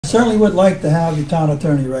certainly would like to have the town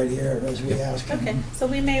attorney right here as we ask him. Okay, so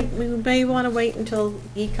we may want to wait until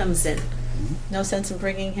he comes in. No sense in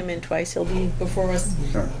bringing him in twice. He'll be before us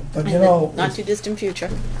But in you know, the not too distant future.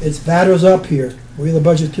 it's batters up here. We're the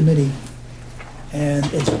budget committee, and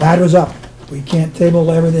it's batters up. We can't table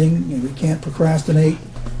everything, and we can't procrastinate.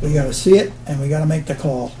 We got to see it, and we got to make the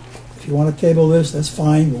call. If you want to table this, that's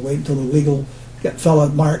fine. We'll wait until the legal fella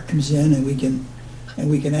Mark comes in, and we can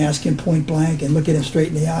ask him point blank and look at him straight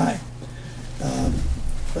in the eye.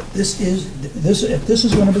 But if this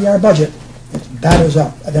is going to be our budget, it batters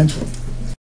up eventually.